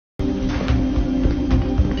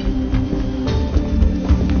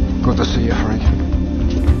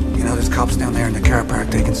cops down there in the car park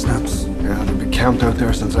taking snaps. Yeah, they've been camped out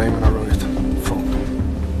there since Eamon arrived. Fuck.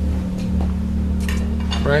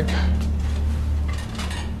 Frank?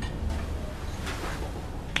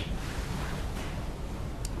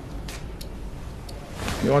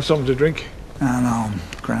 You want something to drink? No,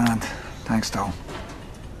 grand. Thanks, though.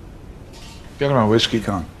 Get him a whiskey.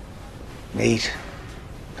 Con. Neat.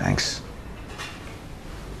 Thanks.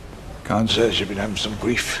 Con says you've been having some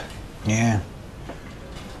grief. Yeah.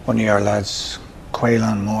 One of your lads,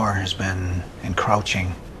 Quaylan Moore, has been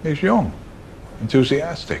encroaching. He's young,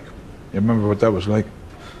 enthusiastic. You remember what that was like?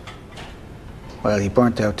 Well, he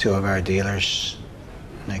burnt out two of our dealers.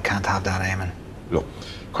 And I can't have that, Eamon. Look,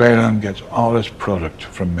 Quaylan gets all his product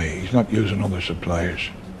from me. He's not using other suppliers,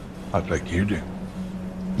 not like you do.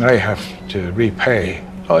 I have to repay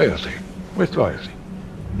loyalty with loyalty.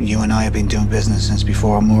 You and I have been doing business since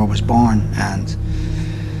before Moore was born, and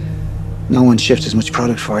no one ships as much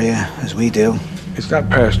product for you as we do. It's not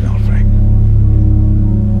personal, Frank.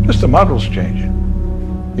 Just the model's changing.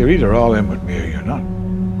 You're either all in with me or you're not.